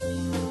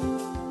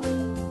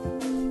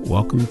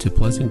Welcome to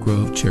Pleasant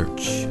Grove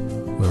Church,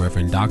 where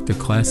Reverend Dr.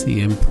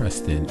 Classy M.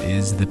 Preston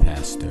is the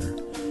pastor.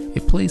 A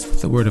place where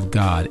the Word of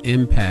God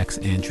impacts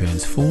and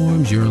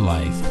transforms your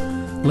life.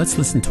 Let's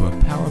listen to a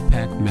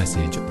power-packed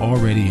message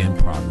already in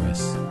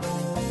progress. I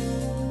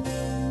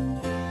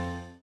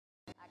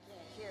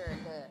can't hear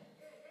it good.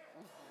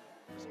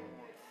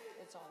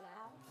 It's all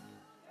loud?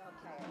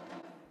 Okay.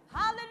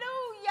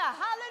 Hallelujah!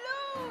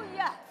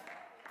 Hallelujah!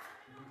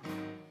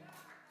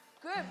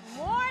 Good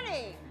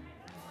morning.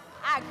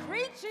 I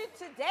greet you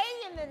today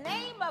in the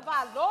name of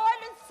our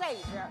Lord and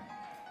Savior.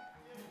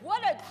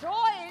 What a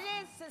joy it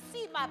is to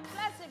see my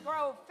Pleasant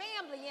Grove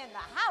family in the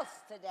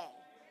house today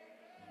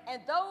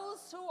and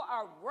those who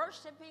are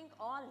worshiping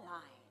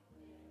online.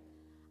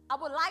 I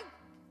would like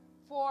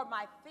for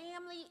my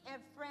family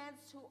and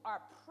friends who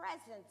are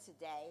present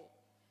today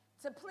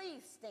to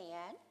please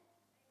stand.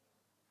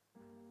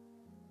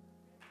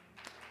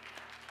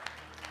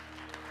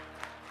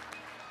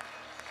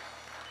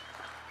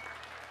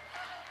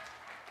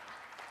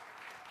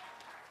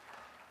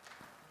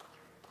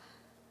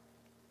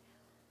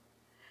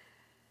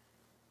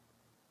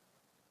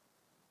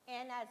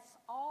 And as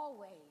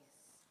always,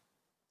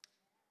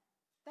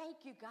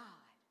 thank you,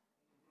 God,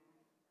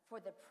 for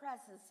the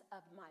presence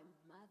of my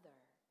mother,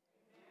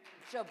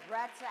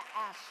 Jobretta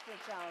Ashton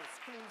Jones.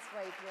 Please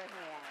wave your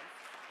hands.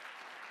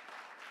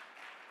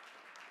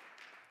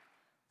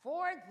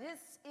 For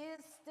this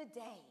is the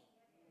day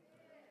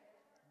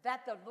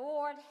that the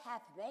Lord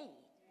hath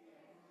made.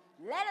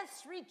 Let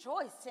us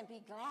rejoice and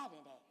be glad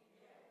in it.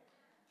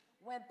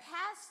 When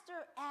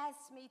Pastor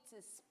asked me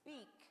to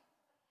speak,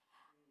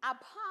 I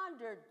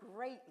pondered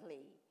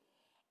greatly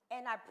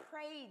and I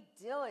prayed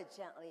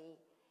diligently,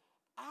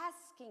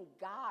 asking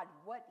God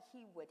what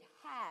he would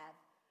have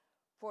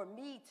for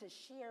me to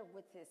share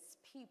with his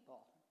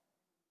people.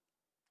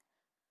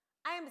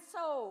 I am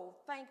so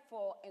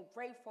thankful and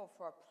grateful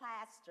for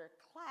Pastor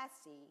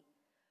Classy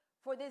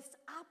for this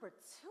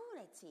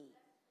opportunity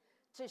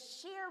to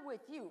share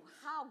with you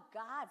how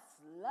God's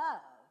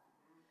love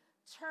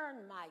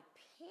turned my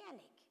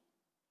panic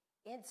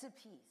into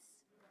peace.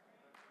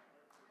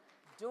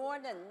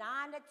 During the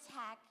 9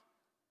 attack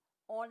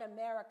on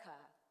America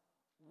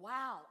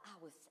while I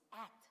was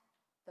at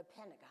the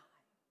Pentagon,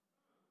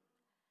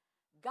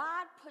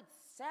 God put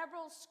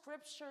several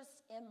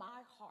scriptures in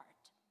my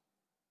heart.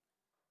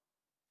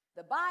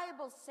 The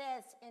Bible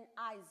says in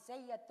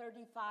Isaiah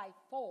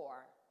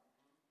 35:4,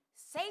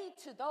 say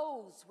to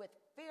those with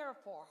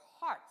fearful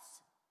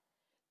hearts,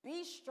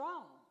 be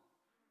strong,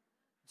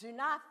 do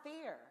not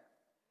fear,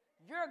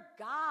 your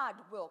God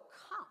will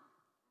come.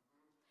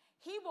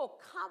 He will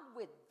come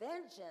with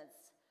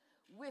vengeance,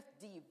 with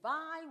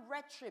divine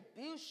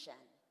retribution.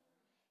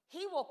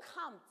 He will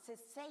come to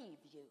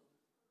save you.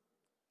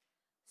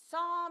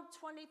 Psalm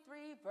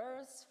 23,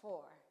 verse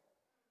 4.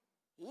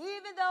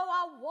 Even though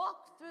I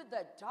walk through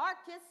the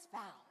darkest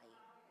valley,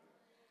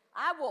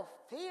 I will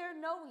fear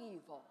no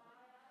evil,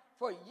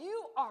 for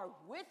you are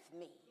with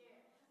me.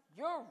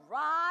 Your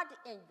rod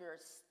and your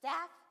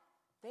staff,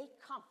 they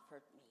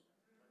comfort me.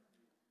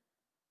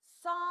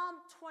 Psalm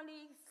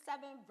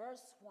 27,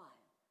 verse 1.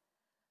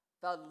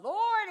 The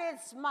Lord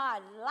is my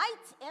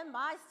light and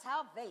my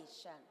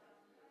salvation.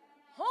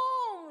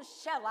 Whom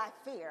shall I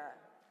fear?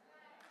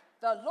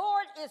 The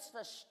Lord is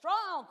the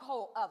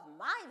stronghold of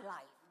my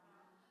life.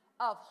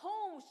 Of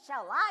whom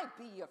shall I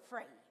be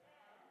afraid?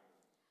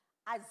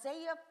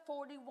 Isaiah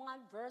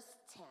 41, verse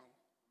 10.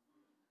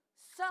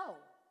 So,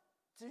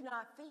 do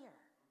not fear,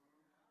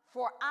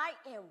 for I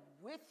am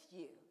with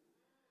you.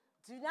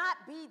 Do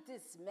not be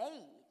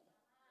dismayed,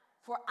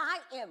 for I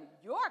am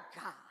your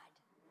God.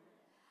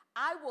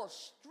 I will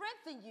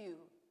strengthen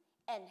you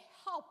and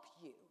help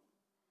you.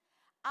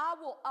 I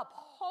will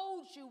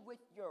uphold you with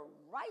your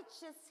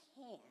righteous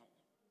hand.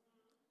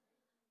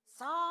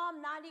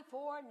 Psalm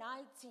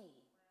 94:19.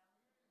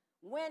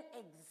 When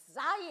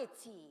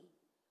anxiety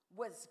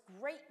was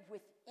great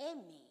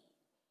within me,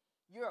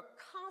 your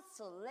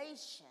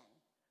consolation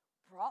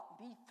brought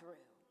me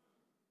through.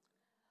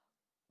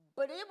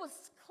 But it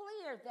was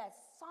clear that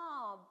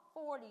Psalm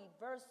 40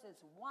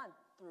 verses 1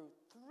 through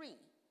 3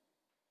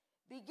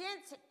 began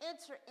to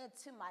enter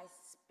into my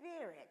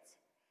spirit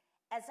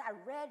as I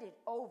read it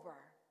over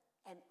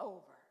and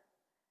over.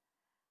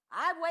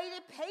 I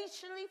waited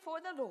patiently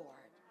for the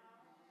Lord.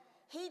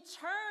 He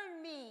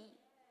turned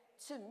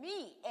to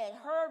me and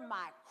heard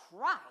my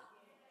cry.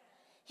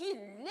 He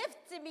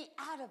lifted me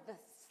out of the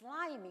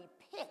slimy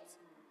pit,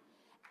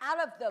 out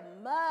of the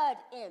mud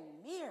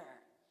and mire.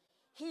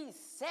 He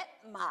set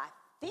my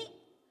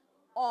feet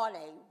on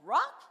a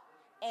rock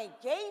and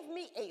gave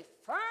me a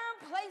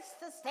firm place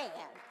to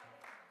stand.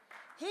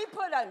 He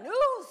put a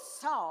new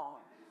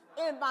song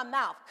in my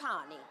mouth,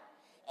 Connie,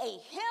 a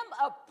hymn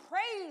of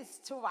praise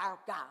to our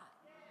God.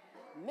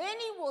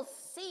 Many will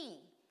see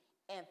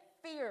and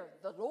fear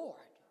the Lord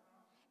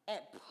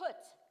and put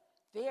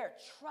their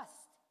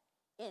trust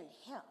in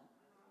him.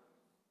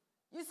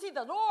 You see,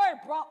 the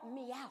Lord brought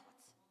me out,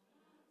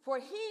 for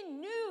he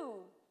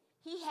knew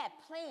he had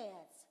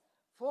plans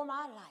for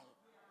my life.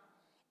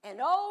 And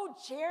oh,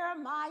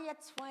 Jeremiah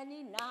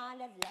 29:11.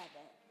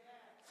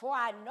 For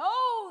I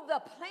know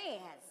the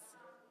plans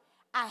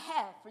I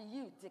have for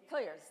you,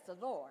 declares the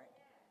Lord.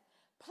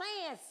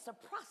 Plans to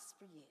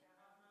prosper you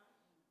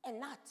and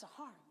not to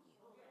harm you.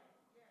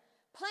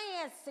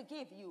 Plans to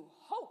give you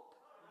hope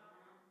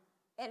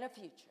and a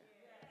future.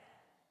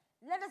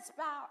 Let us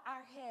bow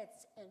our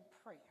heads in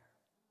prayer.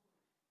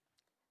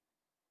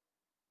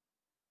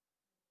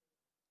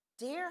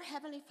 Dear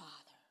Heavenly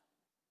Father,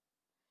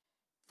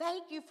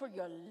 thank you for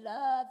your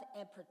love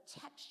and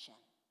protection.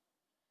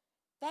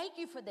 Thank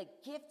you for the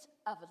gift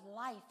of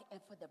life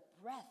and for the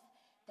breath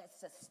that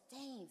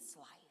sustains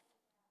life.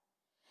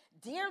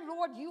 Dear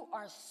Lord, you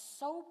are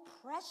so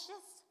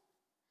precious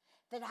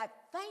that I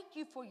thank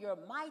you for your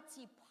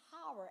mighty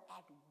power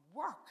at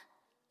work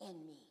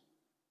in me.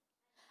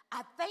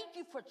 I thank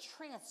you for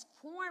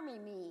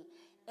transforming me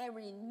and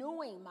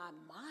renewing my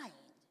mind.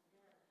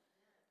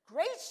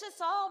 Gracious,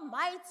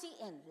 almighty,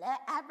 and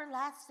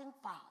everlasting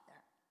Father,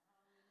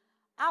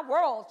 our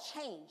world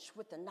changed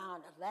with the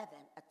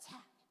 9/11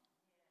 attack.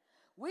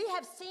 We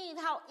have seen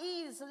how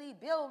easily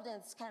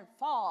buildings can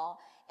fall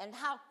and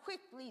how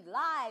quickly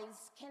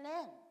lives can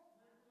end.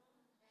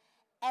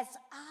 As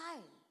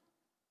I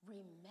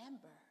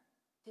remember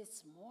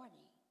this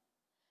morning,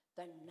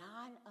 the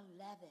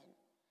 9/11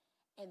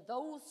 and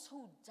those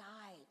who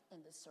died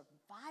and the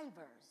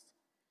survivors,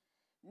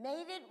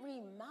 made it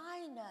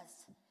remind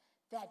us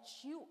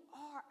that you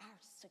are our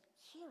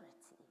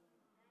security.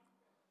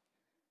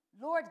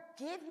 Lord,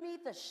 give me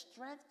the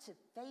strength to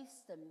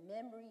face the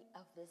memory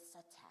of this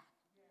attack.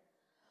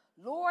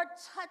 Lord,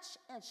 touch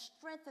and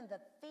strengthen the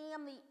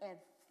family and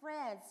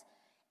friends,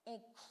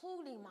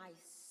 including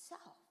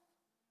myself,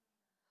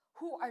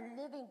 who are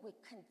living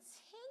with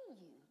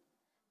continued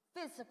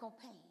physical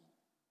pain.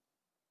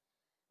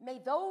 May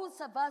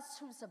those of us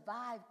who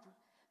survived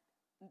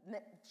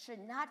should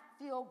not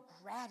feel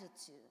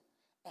gratitude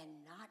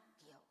and not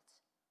guilt.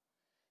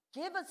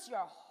 Give us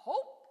your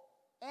hope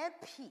and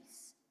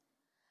peace.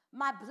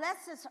 My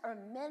blessings are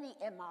many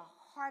and my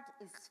heart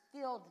is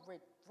filled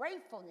with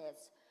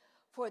gratefulness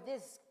for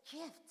this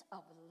gift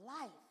of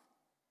life,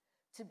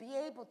 to be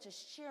able to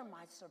share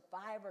my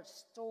survivor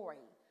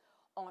story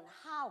on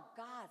how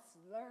God's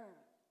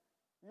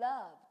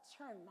love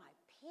turned my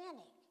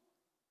panic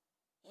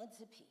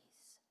into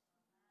peace.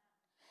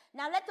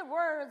 Now let the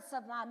words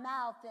of my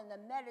mouth and the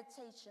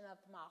meditation of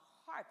my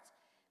heart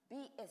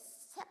be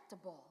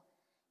acceptable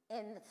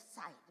in the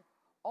sight.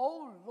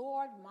 O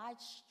Lord, my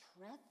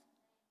strength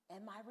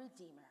and my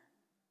redeemer.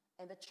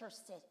 And the church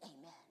said,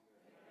 amen.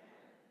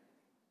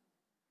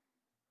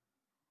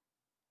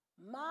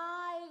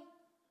 My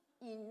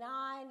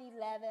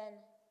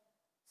 9/11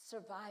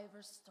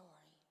 survivor story.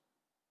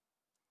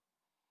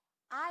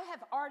 I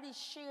have already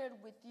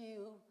shared with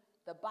you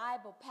the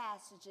Bible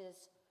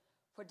passages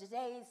for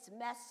today's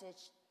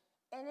message,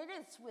 and it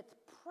is with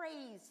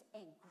praise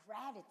and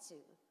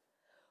gratitude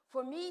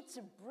for me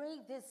to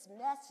bring this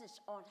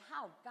message on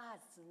how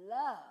God's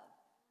love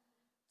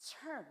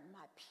turned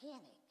my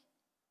panic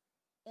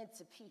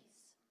into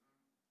peace.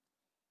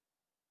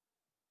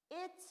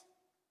 It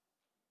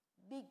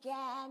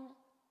began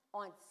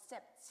on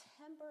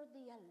September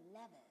the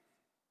 11th,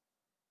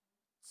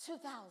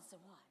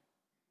 2001.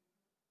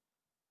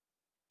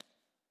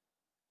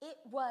 It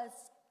was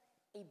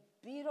a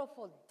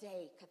beautiful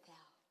day, Cathal.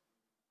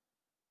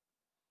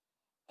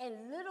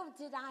 And little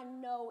did I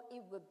know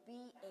it would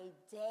be a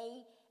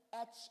day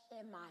etched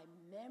in my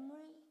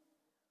memory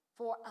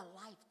for a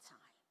lifetime.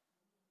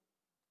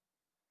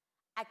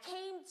 I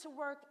came to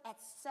work at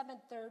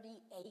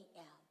 7:30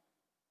 a.m.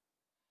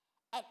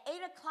 At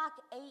 8 o'clock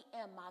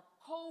a.m., my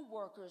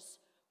co-workers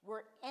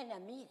were in a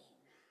meeting.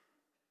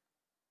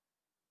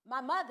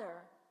 My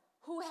mother,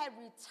 who had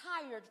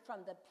retired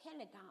from the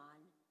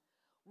Pentagon,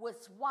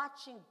 was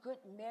watching Good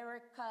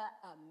America,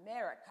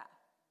 America,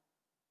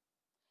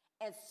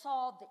 and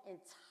saw the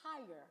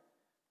entire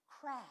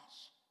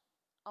crash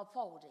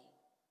unfolding.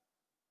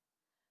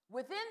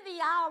 Within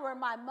the hour,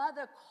 my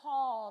mother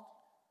called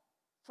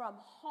from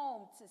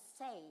home to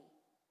say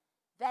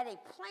that a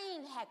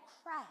plane had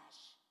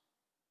crashed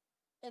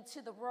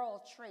into the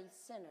World Trade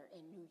Center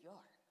in New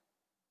York.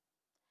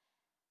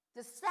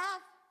 The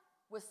staff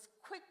was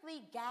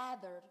quickly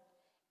gathered,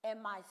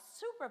 and my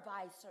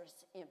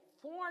supervisors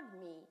informed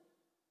me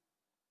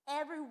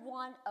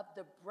everyone of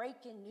the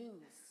breaking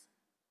news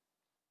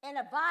and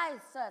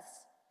advised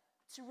us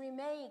to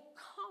remain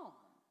calm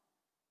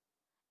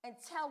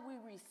until we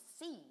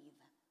receive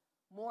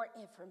more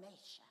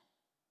information.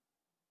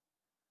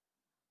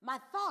 My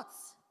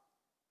thoughts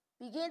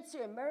began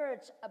to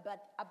emerge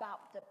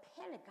about the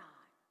Pentagon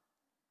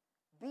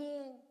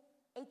being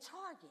a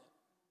target.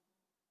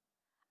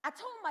 I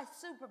told my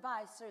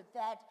supervisor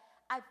that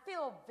I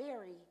feel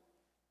very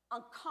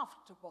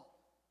uncomfortable.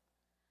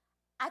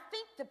 I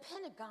think the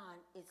Pentagon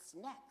is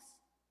next.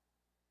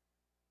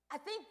 I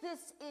think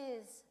this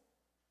is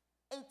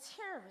a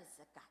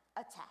terrorist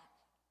attack.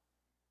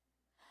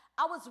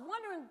 I was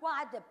wondering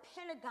why the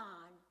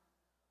Pentagon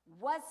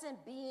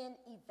wasn't being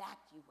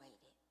evacuated.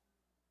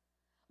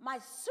 My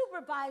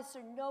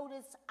supervisor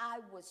noticed I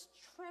was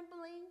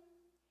trembling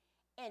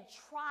and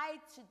tried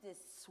to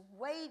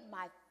dissuade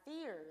my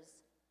fears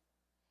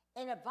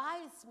and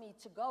advised me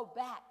to go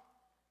back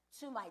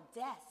to my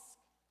desk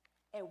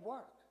and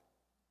work.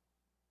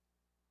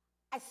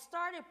 I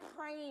started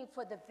praying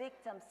for the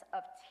victims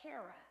of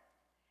terror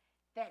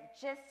that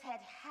just had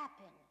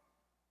happened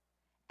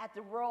at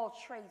the World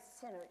Trade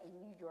Center in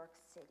New York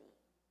City.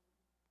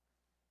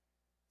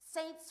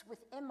 Saints,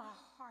 within my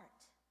heart,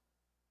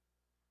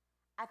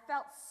 I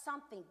felt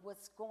something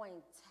was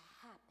going to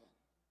happen.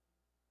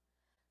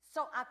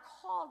 So I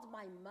called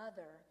my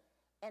mother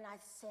and I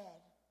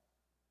said,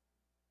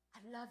 I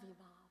love you,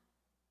 Mom,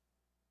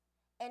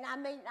 and I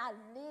may not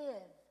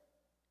live.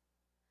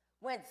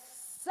 When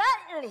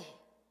suddenly,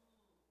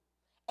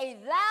 a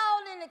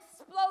loud and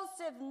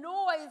explosive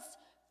noise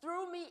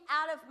threw me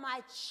out of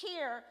my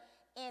chair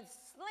and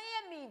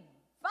slammed me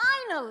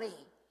violently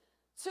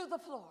to the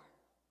floor.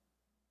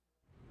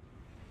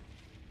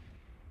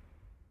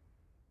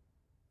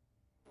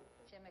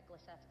 Jim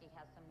Miklaszewski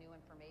has some new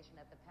information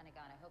at the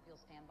Pentagon. I hope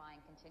you'll stand by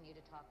and continue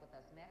to talk with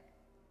us. Mick?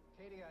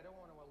 Katie, I don't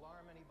want to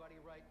alarm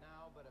anybody right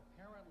now, but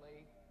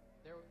apparently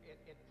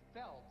it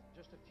felt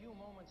just a few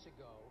moments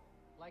ago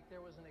like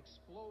there was an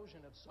explosion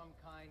of some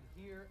kind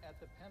here at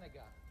the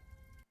Pentagon.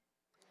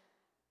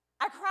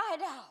 I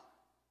cried out,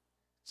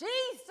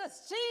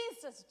 Jesus,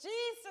 Jesus,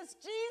 Jesus,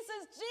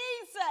 Jesus,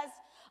 Jesus.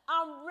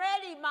 I'm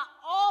ready. My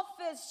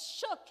office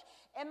shook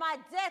and my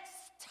desk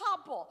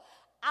toppled.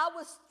 I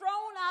was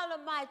thrown out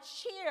of my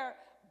chair,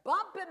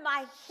 bumping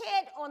my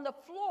head on the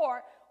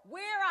floor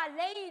where I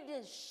laid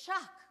in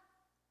shock.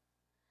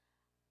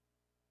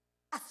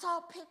 I saw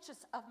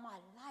pictures of my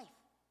life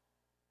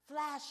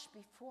flash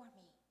before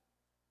me.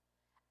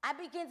 I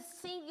began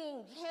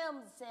singing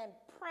hymns and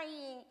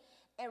praying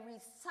and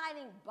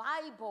reciting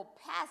Bible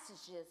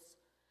passages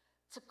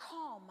to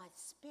calm my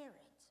spirit.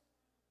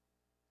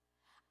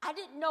 I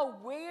didn't know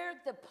where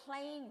the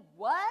plane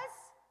was,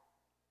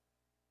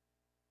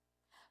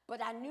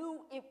 but I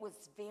knew it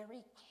was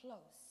very close.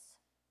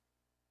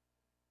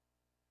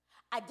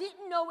 I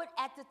didn't know it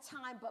at the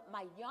time, but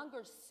my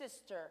younger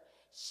sister,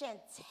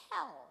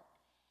 Chantel,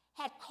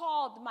 had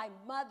called my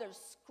mother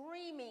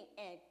screaming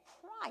and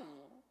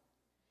crying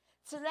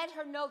to let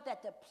her know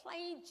that the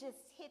plane just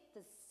hit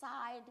the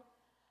side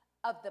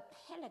of the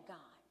Pentagon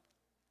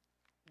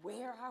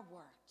where I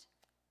worked.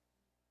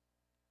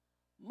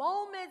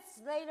 Moments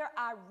later,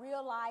 I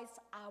realized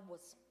I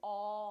was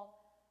all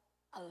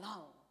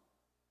alone,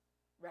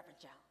 Reverend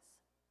Jones.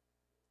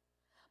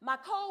 My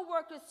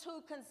co-workers,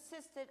 who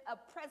consisted of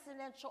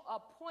presidential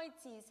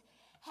appointees,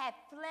 had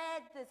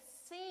fled the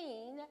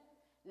scene,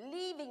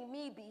 leaving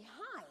me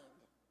behind.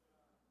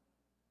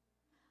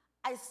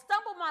 I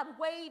stumbled my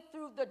way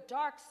through the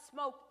dark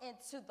smoke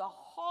into the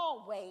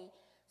hallway,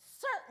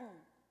 certain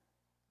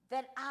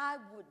that I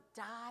would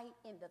die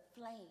in the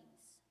flames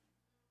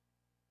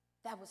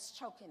that was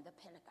choking the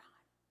Pentagon.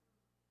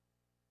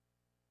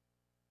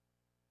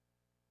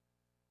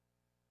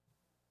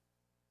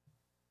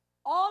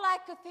 All I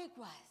could think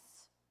was,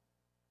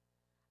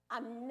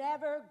 I'm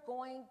never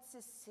going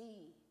to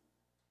see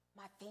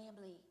my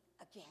family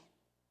again.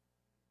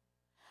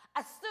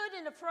 I stood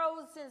in a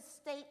frozen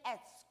state as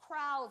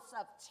crowds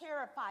of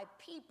terrified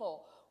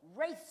people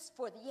raced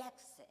for the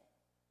exit.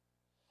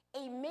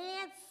 A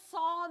man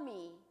saw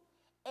me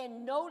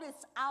and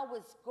noticed I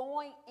was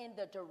going in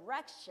the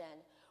direction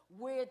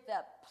where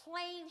the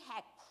plane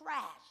had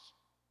crashed.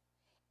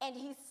 And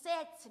he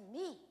said to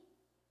me,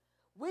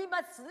 "We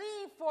must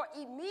leave for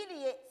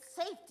immediate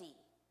safety.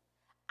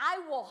 I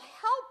will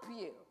help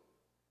you."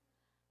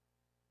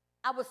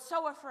 I was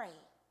so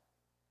afraid.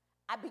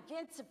 I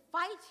began to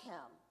fight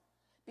him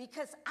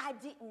because I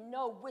didn't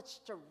know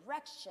which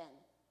direction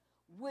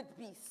would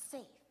be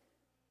safe.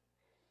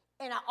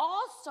 And I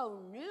also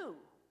knew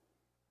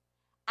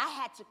I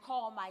had to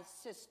call my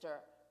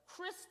sister,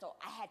 Crystal.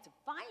 I had to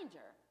find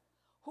her,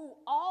 who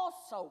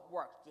also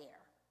worked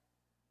there.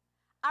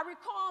 I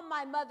recall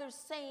my mother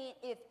saying,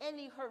 if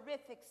any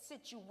horrific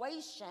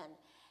situation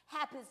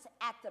happens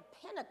at the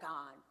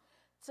Pentagon,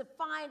 to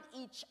find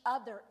each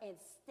other and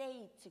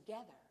stay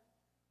together.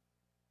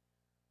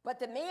 But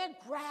the man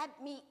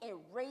grabbed me and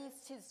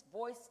raised his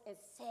voice and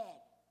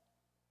said,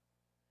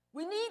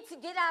 "We need to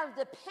get out of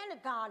the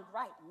Pentagon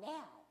right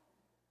now."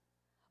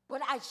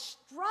 But I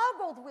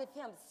struggled with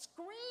him,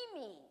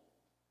 screaming,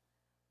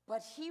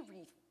 but he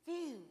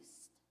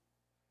refused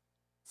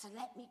to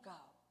let me go.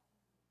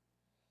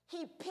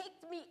 He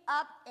picked me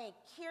up and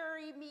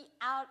carried me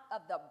out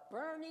of the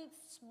burning,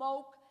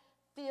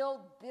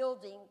 smoke-filled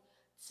building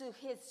to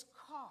his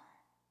car.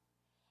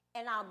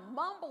 And I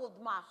mumbled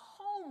my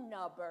home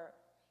number,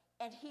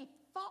 and he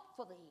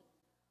thoughtfully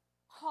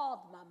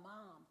called my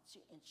mom to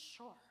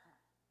ensure her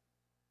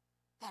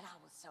that I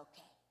was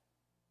okay.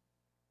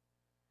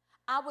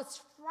 I was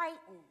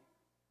frightened.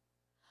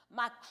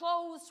 My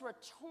clothes were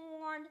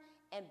torn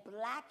and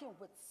blackened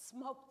with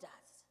smoke dust.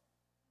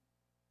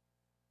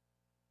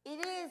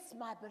 It is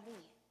my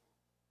belief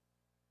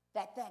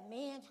that that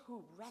man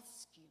who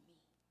rescued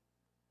me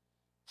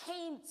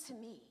came to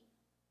me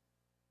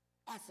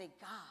as a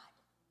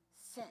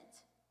God-sent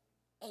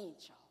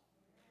angel.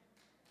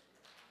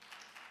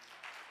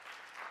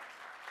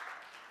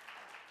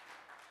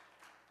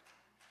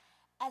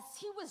 As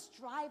he was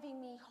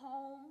driving me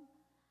home,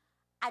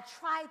 I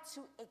tried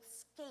to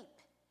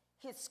escape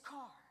his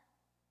car.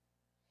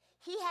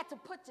 He had to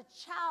put the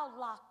child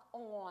lock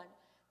on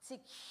to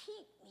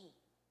keep me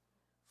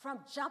from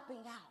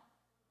jumping out.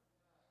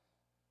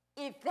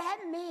 If that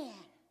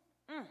man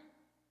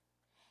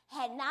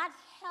had not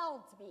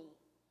held me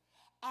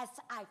as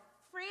I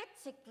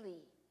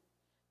frantically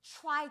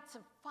tried to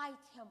fight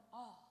him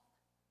off,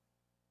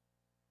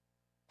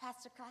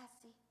 Pastor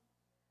Classy,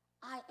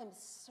 I am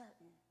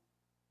certain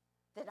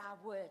that I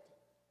would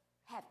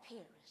have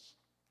perished.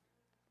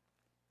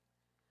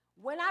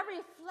 When I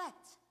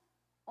reflect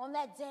on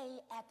that day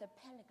at the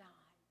Pentagon,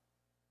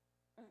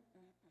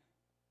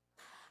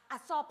 I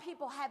saw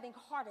people having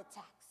heart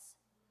attacks,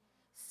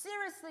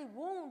 seriously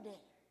wounded,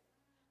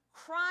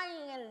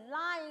 crying and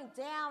lying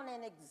down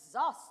and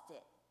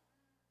exhausted.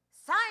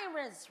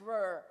 Sirens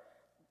were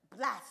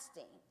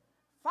blasting.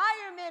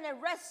 Firemen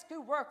and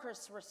rescue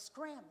workers were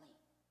scrambling.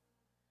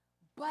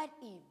 But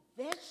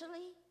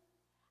eventually,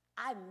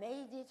 I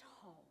made it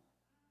home.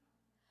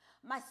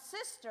 My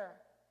sister,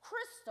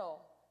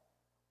 Crystal,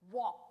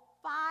 walked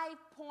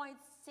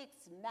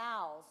 5.6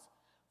 miles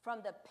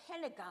from the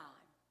Pentagon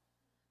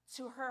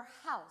to her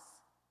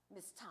house,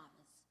 Miss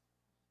Thomas,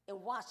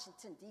 in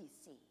Washington,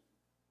 D.C.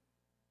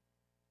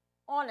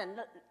 On a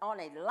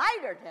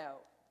lighter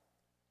note,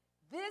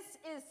 this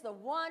is the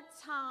one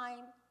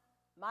time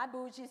my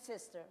bougie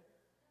sister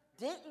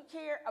didn't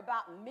care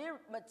about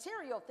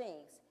material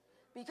things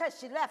because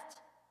she left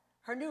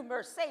her new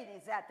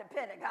Mercedes at the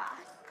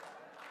Pentagon.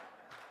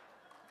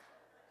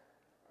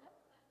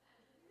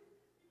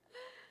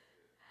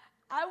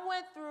 I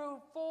went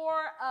through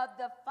 4 of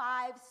the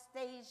 5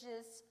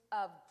 stages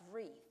of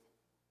grief.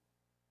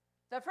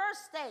 The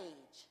first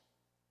stage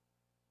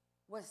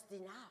was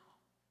denial.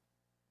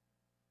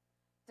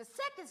 The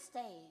second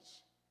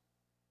stage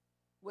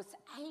was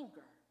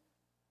anger.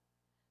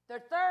 The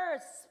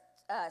third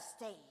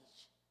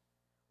stage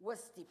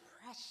was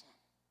depression.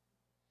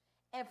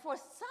 And for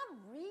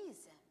some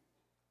reason,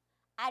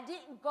 I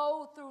didn't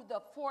go through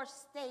the 4th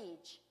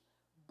stage,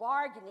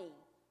 bargaining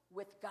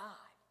with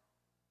God.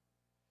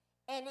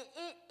 And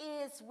it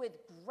is with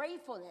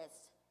gratefulness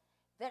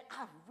that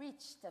I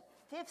reached the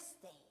 5th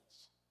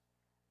stage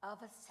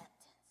of acceptance.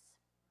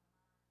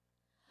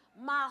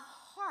 My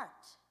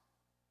heart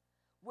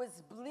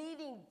was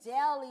bleeding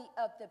daily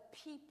of the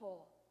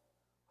people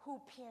who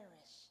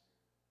perish,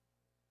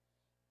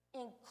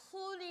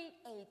 including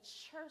a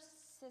church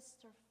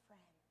sister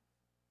friend,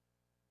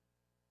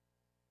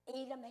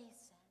 Ada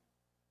Mason,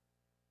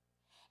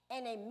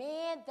 and a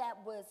man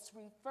that was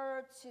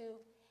referred to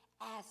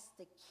as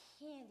the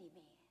Candy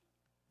Man.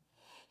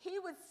 He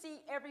would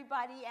see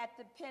everybody at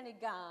the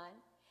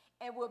Pentagon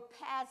and would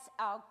pass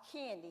out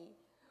candy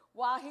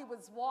while he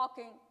was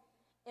walking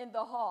in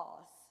the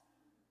halls.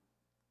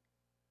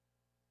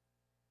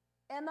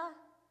 Emma,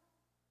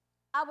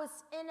 I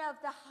was in of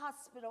the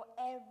hospital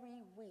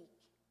every week.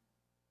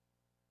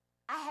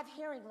 I have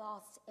hearing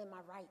loss in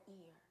my right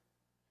ear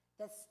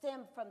that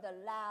stem from the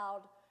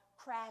loud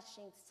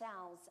crashing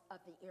sounds of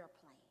the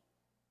airplane.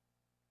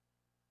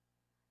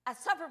 I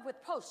suffered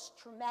with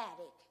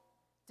post-traumatic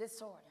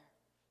disorder,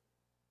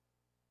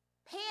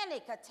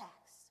 panic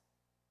attacks,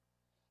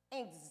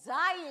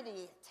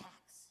 anxiety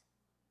attacks,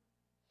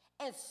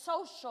 and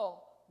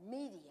social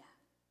media.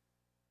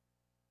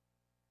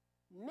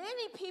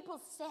 Many people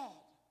said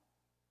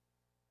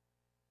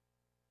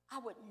I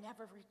would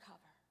never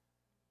recover,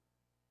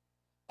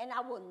 and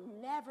I will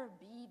never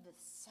be the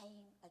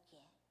same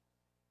again.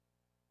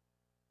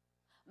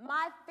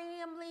 My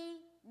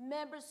family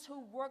members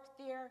who worked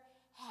there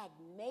had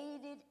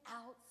made it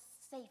out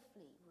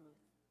safely,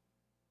 Ruth.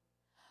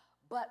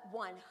 But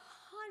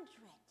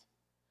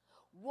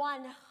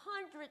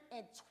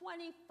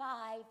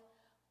 125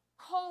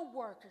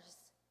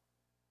 co-workers,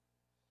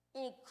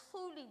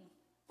 including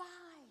 5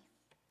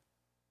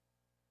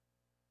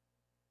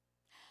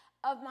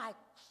 of my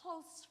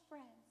close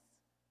friends,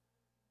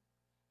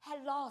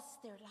 had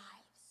lost their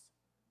lives.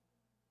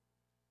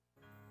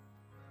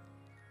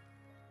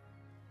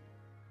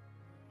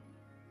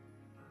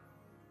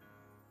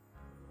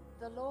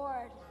 The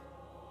Lord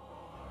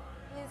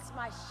is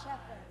my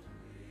shepherd.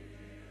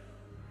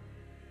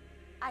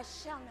 I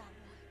shall not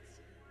want.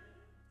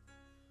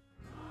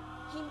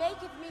 He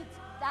maketh me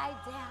to lie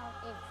down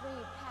in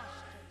green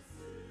pastures.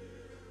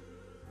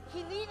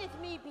 He leadeth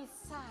me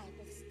beside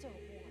the still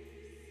waters.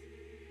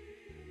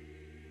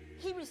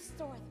 He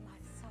restoreth my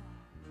soul.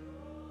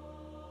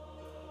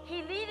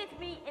 He leadeth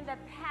me in the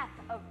path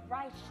of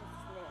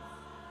righteousness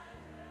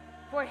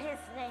for his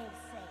name's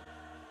sake.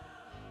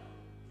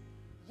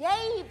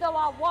 Yea, though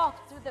I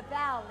walk through the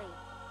valley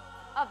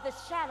of the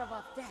shadow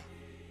of death,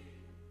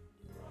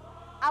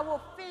 I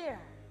will fear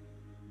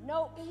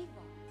no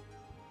evil,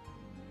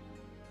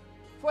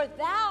 for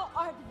thou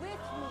art with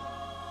me.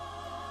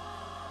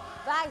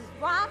 Thy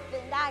rod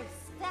and thy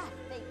staff,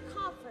 they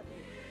comfort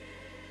me.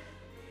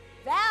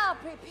 Thou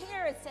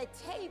preparest a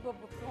table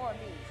before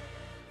me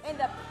in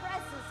the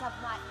presence of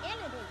my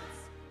enemies.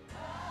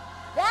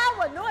 Thou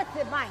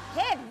anointest my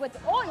head with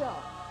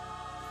oil.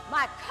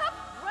 My cup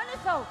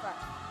runneth over.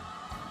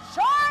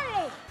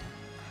 Surely,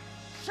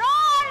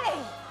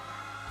 surely,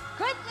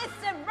 goodness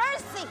and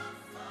mercy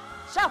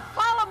shall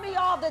follow me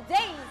all the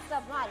days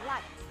of my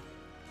life.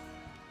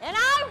 And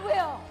I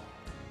will,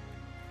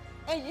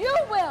 and you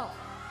will,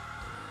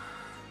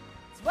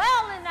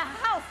 dwell in the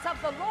house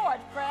of the Lord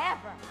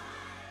forever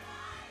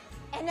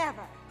and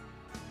ever.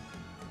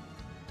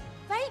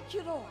 Thank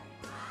you, Lord,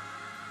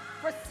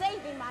 for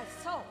saving my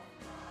soul.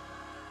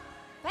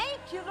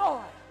 Thank you,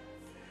 Lord,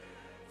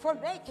 for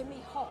making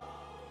me whole.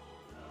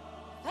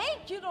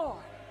 Thank you,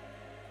 Lord,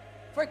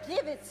 for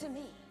giving to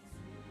me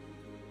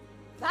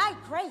thy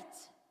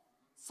great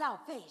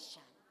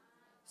salvation,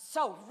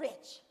 so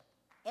rich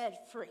and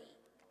free.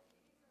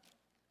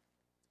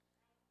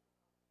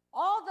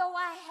 Although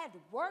I had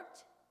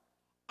worked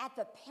at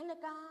the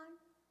Pentagon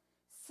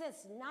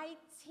since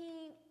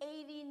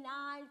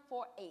 1989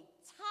 for a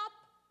top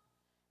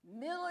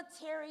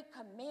military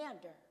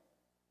commander,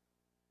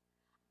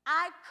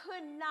 I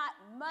could not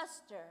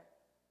muster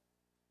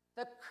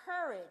the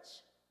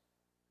courage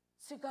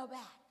to go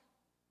back.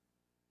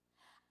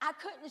 I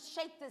couldn't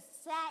shake the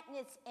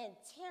sadness and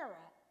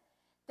terror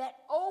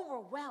that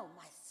overwhelmed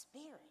my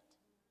spirit.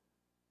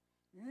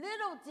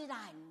 Little did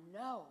I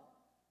know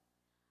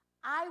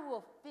I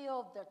will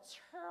feel the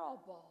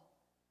terrible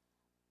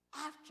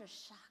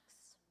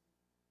aftershocks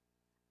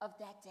of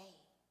that day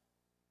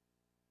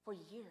for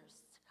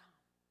years to come.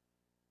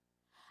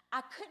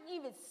 I couldn't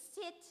even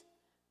sit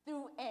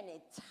through an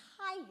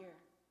entire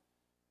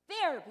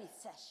therapy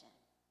session.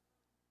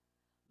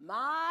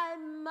 My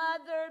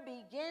mother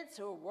began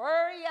to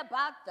worry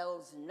about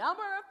those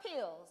number of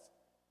pills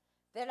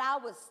that I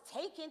was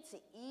taking to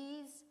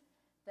ease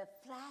the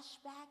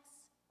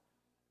flashbacks,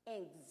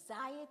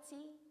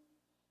 anxiety,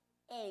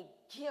 and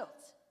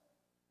guilt.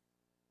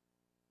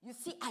 You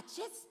see, I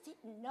just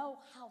didn't know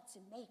how to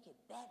make it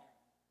better.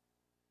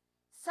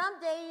 Some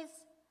days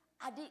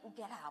I didn't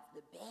get out of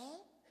the bed.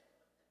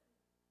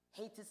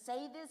 Hate to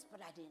say this,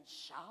 but I didn't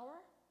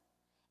shower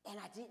and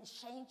I didn't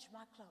change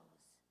my clothes.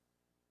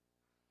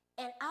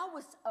 And I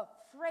was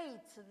afraid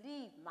to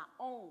leave my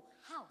own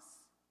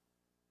house.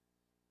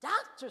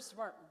 Doctors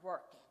weren't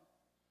working.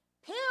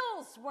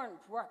 Pills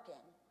weren't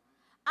working.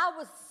 I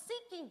was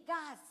seeking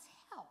God's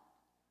help.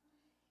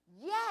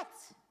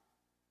 Yet,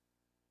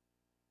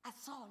 I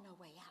saw no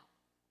way out.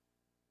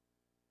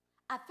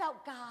 I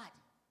felt God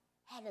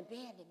had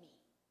abandoned me.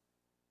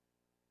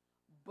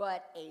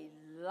 But a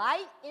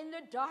light in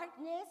the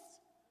darkness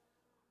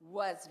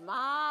was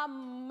my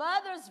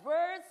mother's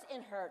words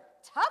in her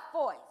tough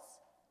voice.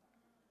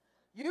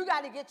 You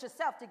got to get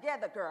yourself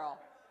together, girl.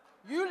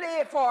 You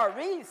live for a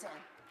reason.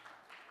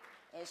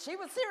 And she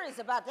was serious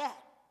about that.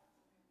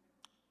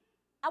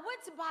 I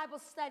went to Bible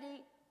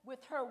study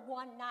with her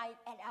one night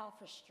at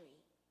Alpha Street.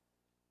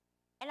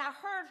 And I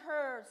heard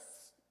her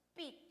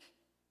speak.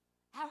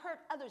 I heard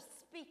others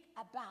speak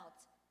about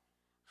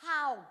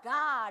how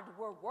God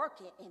were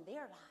working in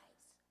their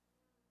lives.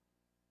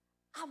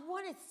 I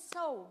wanted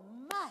so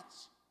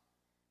much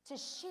to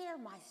share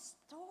my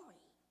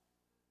story,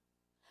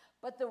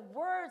 but the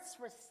words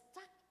were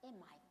stuck in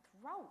my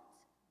throat.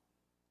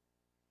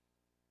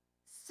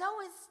 So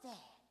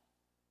instead,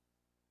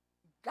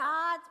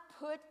 God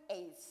put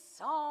a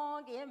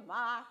song in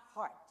my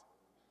heart,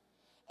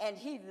 and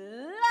he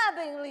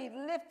lovingly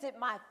lifted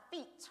my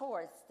feet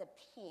towards the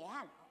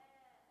piano.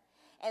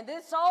 And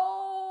this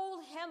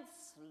old hymn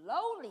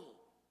slowly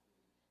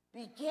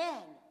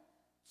began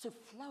to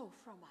flow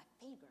from my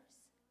fingers.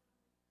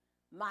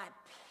 My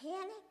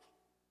panic,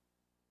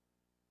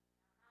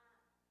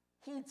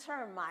 he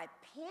turned my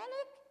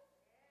panic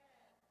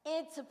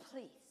into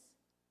peace.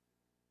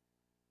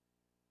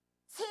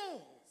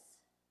 'Tis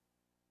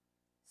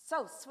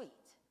so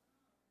sweet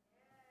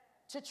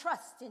to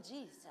trust in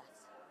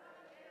Jesus,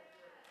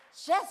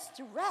 just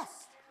to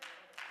rest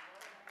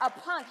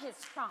upon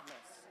his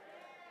promise,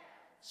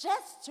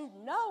 just to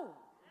know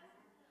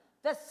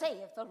the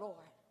saith the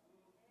Lord.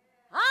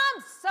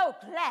 I'm so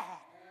glad.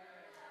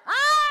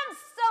 I'm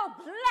so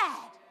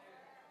glad.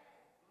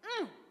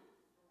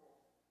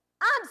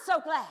 I'm so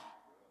glad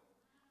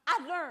I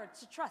learned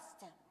to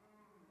trust him.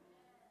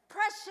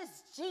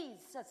 Precious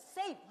Jesus,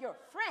 Savior,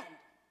 friend.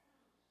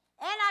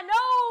 And I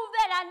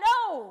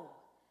know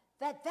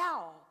that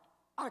thou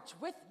art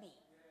with me,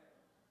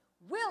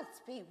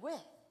 wilt be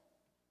with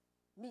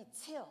me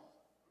till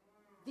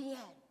the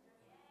end.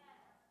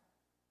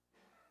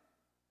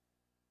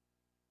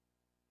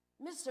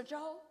 Mr.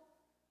 Joe,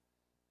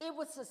 it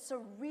was a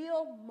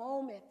surreal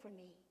moment for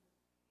me.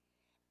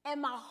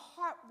 And my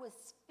heart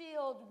was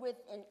filled with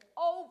an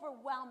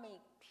overwhelming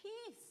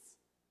peace.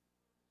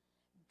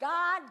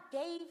 God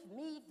gave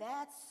me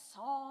that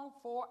song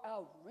for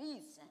a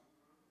reason.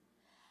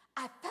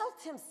 I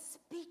felt him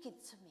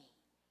speaking to me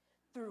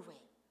through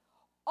it.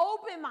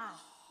 Open my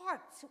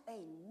heart to a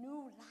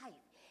new life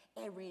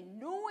and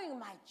renewing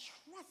my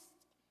trust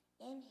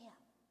in him.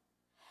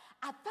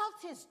 I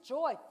felt his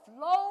joy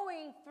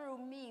flowing through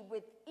me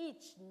with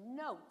each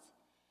note,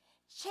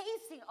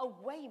 chasing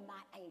away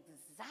my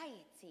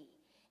anxiety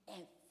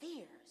and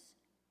fears.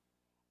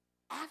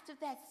 After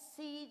that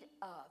seed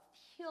of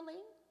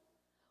healing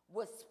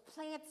was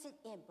planted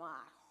in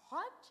my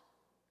heart,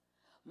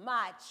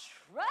 my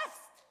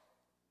trust,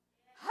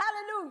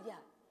 hallelujah,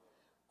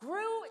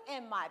 grew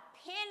and my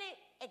panic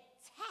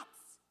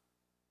attacks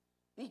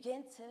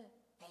began to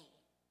fade.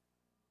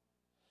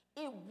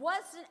 It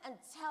wasn't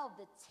until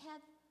the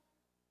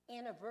 10th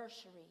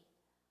anniversary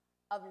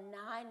of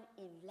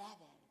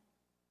 9/11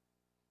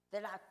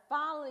 that I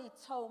finally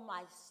told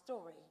my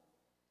story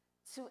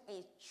to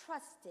a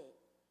trusted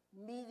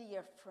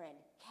media friend,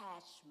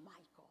 Cash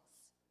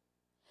Michaels,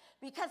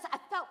 because I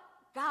felt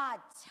God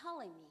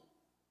telling me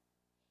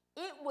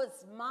it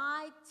was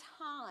my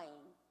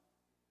time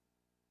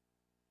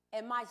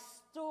and my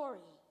story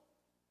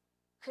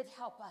could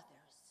help others.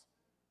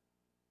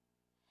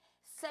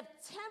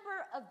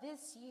 September of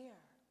this year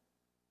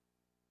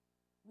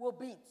will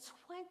be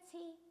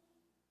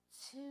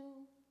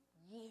 22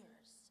 years.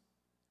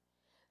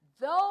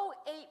 Though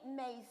it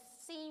may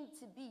seem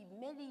to be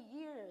many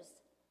years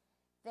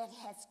that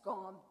has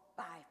gone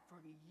by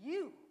for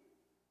you,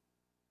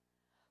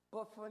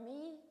 but for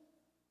me,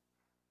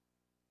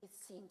 it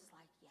seems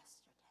like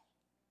yesterday.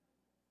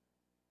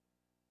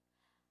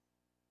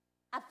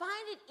 I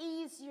find it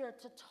easier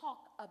to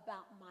talk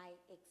about my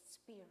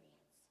experience.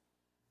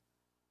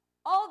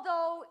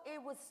 Although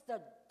it was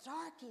the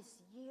darkest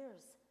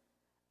years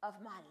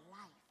of my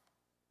life,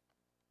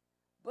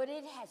 but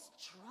it has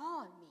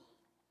drawn me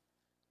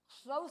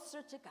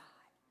closer to God.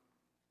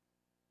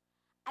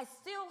 I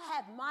still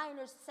have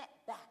minor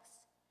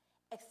setbacks,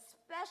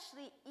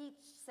 especially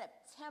each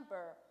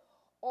September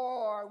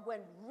or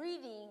when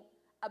reading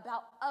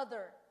about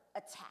other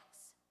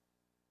attacks.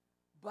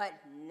 But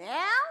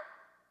now,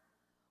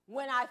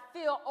 when I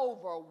feel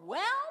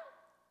overwhelmed,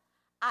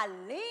 I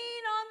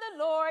lean on the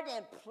Lord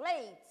and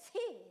play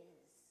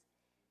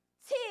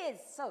tis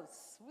so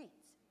sweet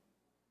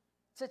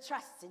to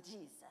trust in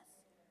Jesus.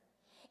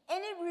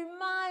 And it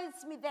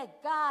reminds me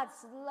that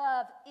God's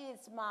love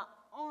is my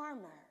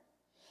armor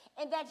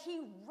and that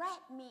he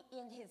wrapped me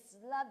in his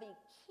loving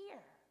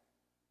care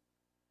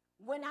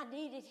when I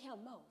needed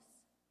him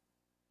most.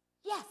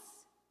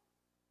 Yes,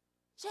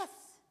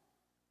 just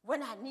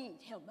when I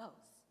need him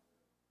most.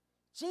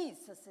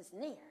 Jesus is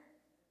near.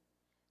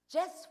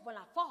 Just when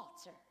I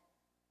falter,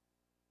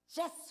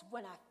 just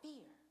when I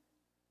fear,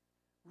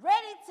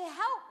 ready to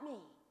help me,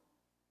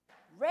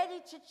 ready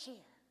to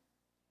cheer,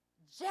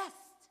 just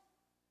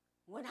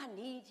when I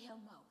need him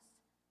most.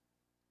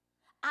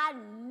 I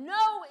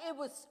know it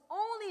was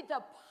only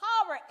the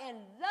power and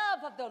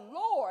love of the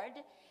Lord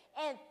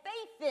and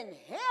faith in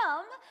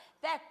him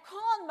that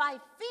calmed my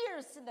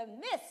fears in the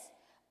midst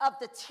of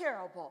the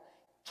terrible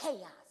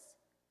chaos.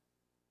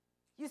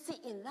 You see,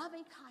 in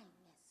loving kindness,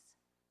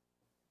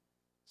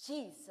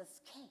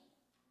 Jesus came,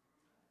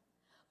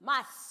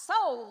 my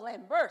soul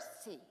in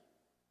mercy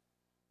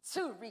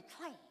to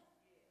reclaim.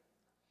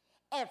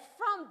 And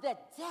from the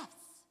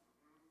depths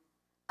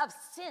of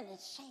sin and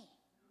shame,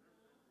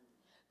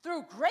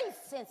 through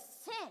grace and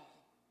sin,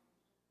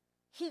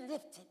 he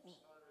lifted me.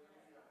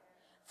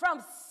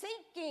 From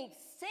sinking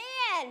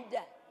sand,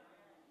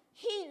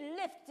 he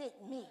lifted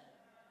me.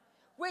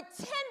 With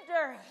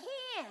tender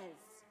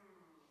hands,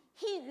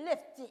 he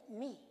lifted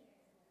me.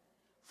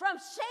 From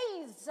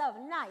shades of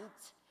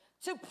night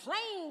to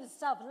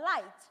plains of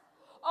light,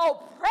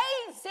 oh,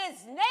 praise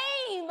his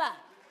name,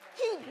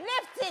 he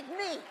lifted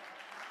me.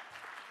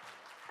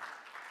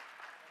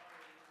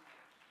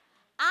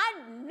 I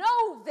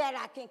know that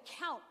I can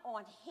count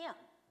on him.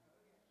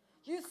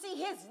 You see,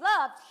 his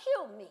love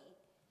healed me.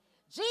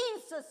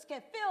 Jesus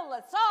can fill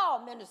us all,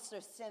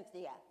 Minister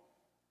Cynthia.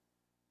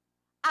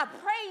 I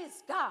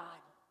praise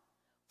God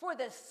for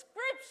the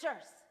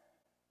scriptures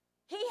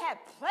he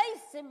had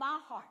placed in my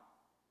heart.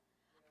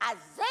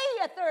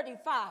 Isaiah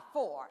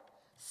 35:4,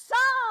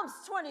 Psalms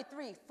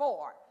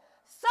 23:4,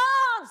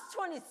 Psalms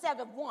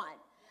 27:1,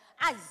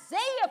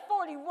 Isaiah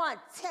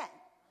 41:10,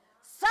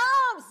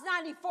 Psalms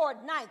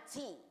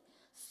 94:19,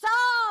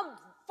 Psalm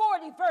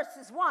 40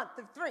 verses 1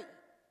 through 3.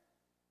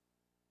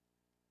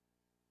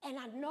 And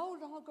I no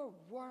longer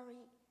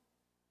worry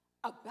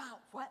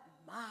about what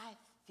my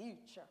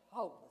future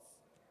holds.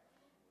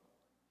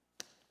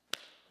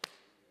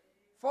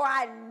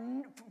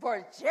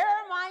 For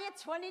Jeremiah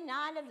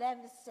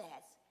 29:11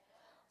 says,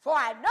 for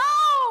I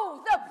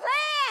know the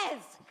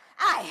plans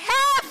I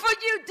have for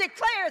you,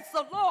 declares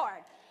the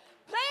Lord.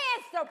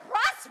 Plans to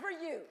prosper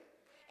you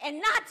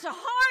and not to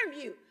harm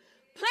you.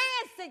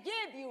 Plans to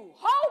give you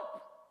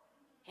hope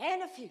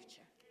and a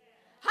future.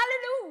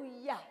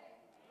 Hallelujah.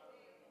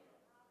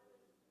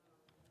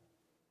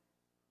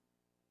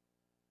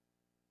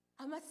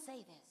 I must say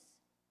this.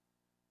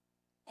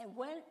 And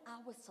when I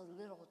was a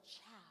little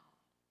child,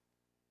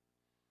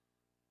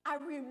 I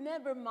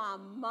remember my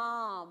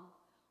mom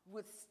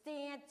would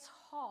stand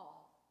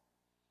tall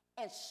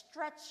and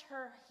stretched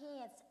her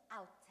hands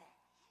out to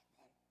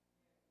heaven,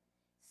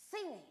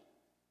 singing,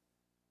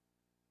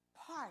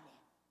 pardon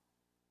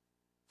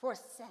for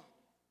sin,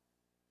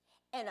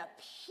 and a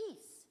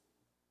peace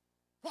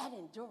that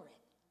endureth.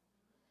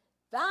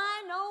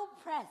 Thine own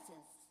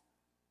presence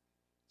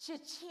to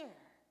cheer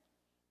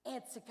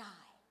and to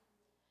guide,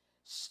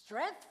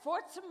 strength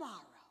for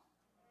tomorrow,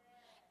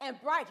 and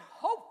bright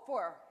hope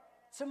for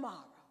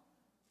tomorrow.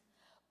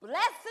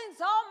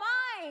 Blessings all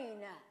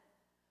mine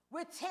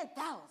with 10,000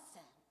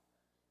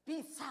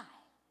 beside.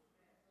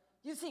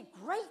 You see,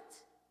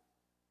 great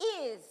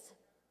is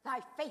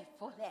thy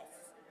faithfulness.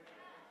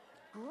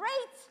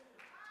 Great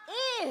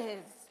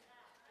is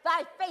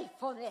thy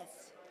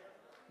faithfulness.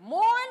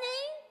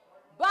 Morning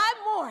by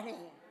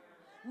morning,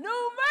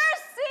 new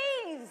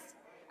mercies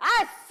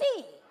I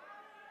see.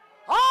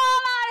 All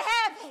I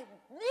have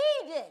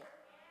needed,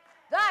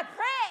 thy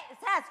praise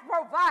has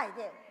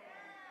provided.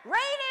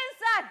 Great is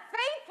thy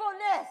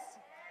faithfulness,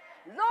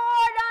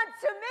 Lord,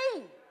 unto me.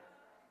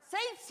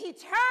 Saints, he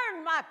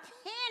turned my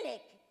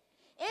panic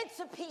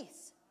into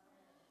peace.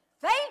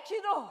 Thank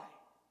you, Lord,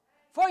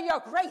 for your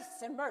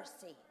grace and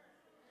mercy.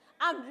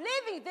 I'm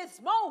living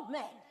this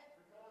moment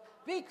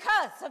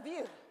because of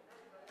you.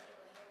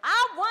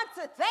 I want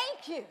to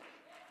thank you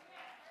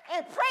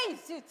and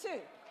praise you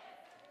too.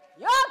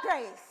 Your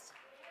grace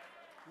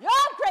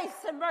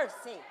and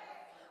mercy,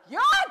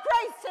 your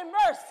grace and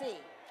mercy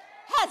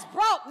has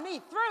brought me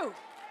through.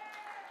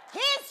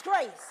 His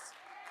grace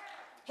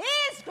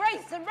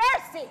and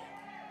mercy,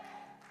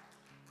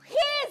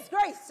 his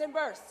grace and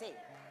mercy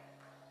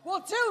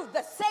will do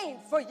the same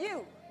for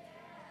you.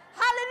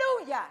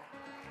 Hallelujah.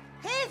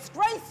 His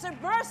grace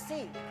and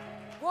mercy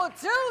will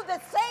do the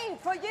same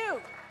for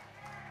you.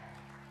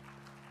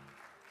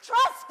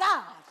 Trust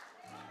God.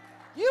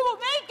 You will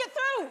make it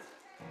through.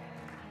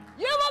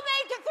 You will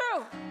make it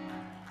through.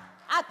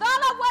 I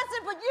thought I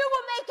wasn't, but you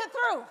will make it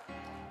through.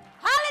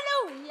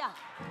 Hallelujah.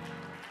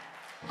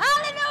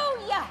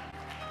 Hallelujah.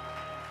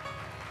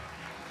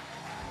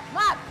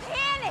 My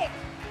panic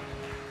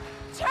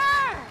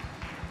turned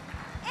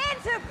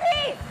into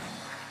peace.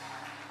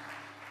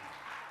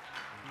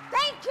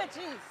 Thank you,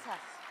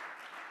 Jesus.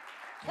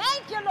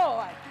 Thank you,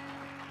 Lord.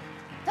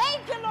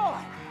 Thank you,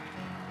 Lord.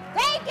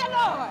 Thank you,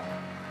 Lord.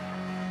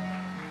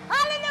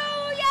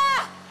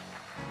 Hallelujah.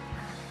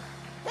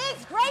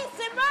 His grace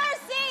and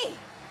mercy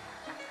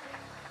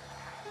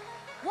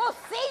will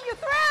see you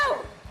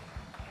through.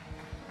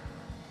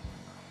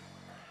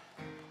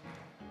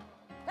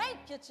 Thank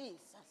you,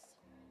 Jesus.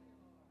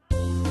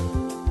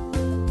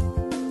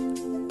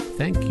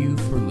 Thank you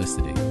for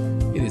listening.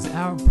 It is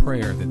our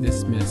prayer that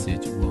this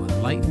message will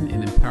enlighten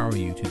and empower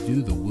you to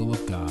do the will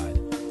of God.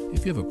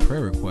 If you have a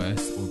prayer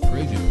request or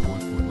praise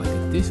report or would like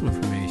additional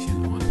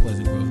information on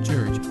Pleasant Grove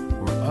Church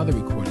or other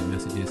recorded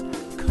messages,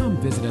 come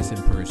visit us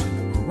in person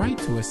or write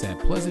to us at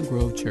Pleasant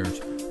Grove Church,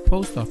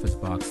 Post Office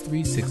Box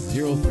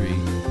 3603,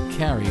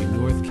 Cary,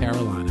 North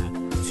Carolina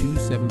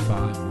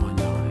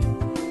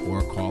 27519,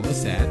 or call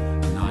us at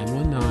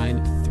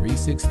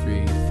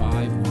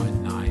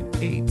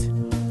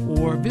 919-363-5198,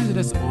 or visit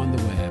us on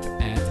the web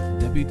at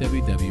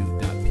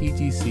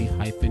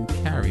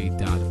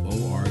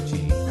www.pgc-cary.org.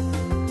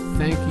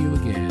 Thank you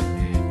again